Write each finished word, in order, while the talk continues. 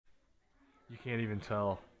You can't even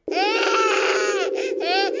tell. Not in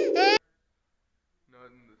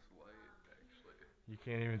this light, actually. You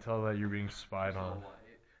can't even tell that you're being spied on.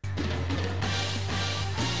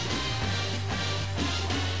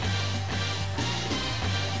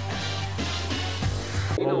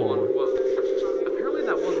 You know what? Apparently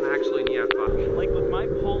that wasn't actually an EF5. Like with my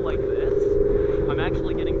pole like this, I'm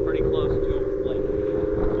actually getting pretty close to like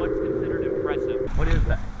what's considered impressive. What is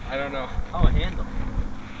that? I don't know. Oh, a handle.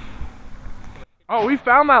 Oh, we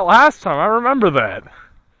found that last time. I remember that.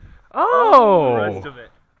 Oh! The rest of it.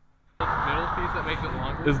 Middle piece that makes it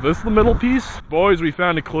longer. Is this the middle piece? Boys, we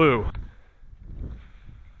found a clue.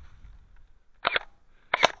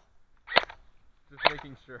 Just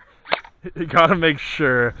making sure. You gotta make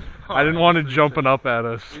sure. I didn't want it jumping up at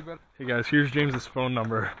us. Better... Hey guys, here's James's phone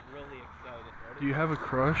number. Really excited. Ready? Do you have a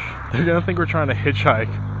crush? They're gonna think we're trying to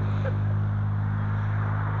hitchhike.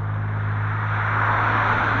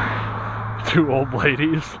 Two old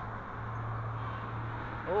ladies.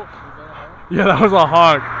 Oh, Yeah, that was a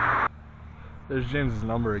honk. There's James's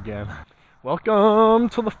number again. Welcome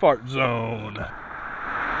to the fart zone.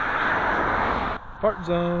 Fart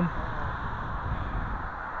zone.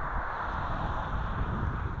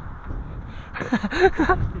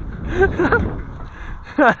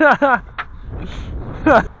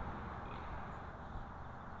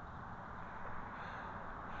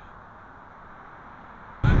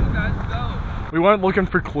 We went looking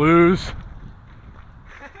for clues.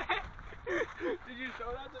 Did you show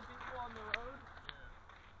that to people on the road?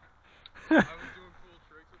 Yeah. I was doing cool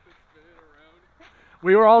tricks with it, spinning around.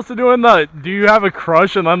 We were also doing the do you have a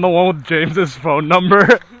crush and then the one with James's phone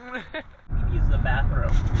number. use the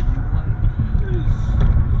bathroom.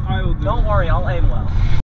 I will do Don't worry, I'll aim well.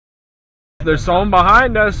 There's someone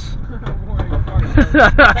behind us. They took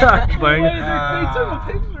a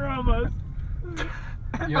picture of us.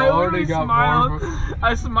 You already got more.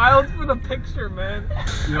 I smiled for the picture, man.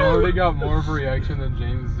 You already got more of a reaction than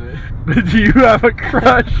James did. Do you have a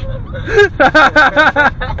crush?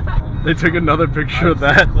 They took another picture of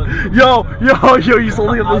that. Yo, he's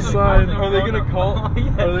holding up the sign. Are they gonna call? Are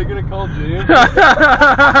they gonna call James?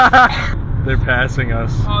 They're passing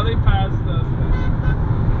us. Oh, they passed us.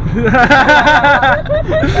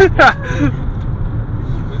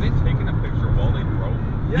 Were they taking a picture while they drove?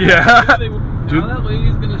 Yeah. Dude, now that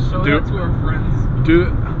lady's gonna show that to her friends.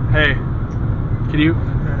 Dude, hey, can you?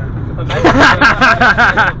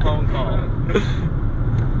 Imagine a phone call.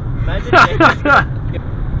 Imagine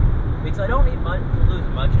because I don't need to lose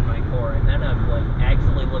much in my core, and then I'm like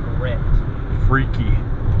actually look ripped. Freaky.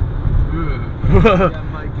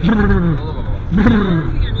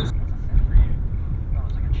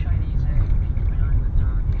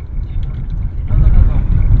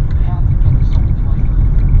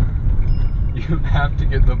 You have to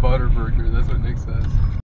get the butter burger. That's what Nick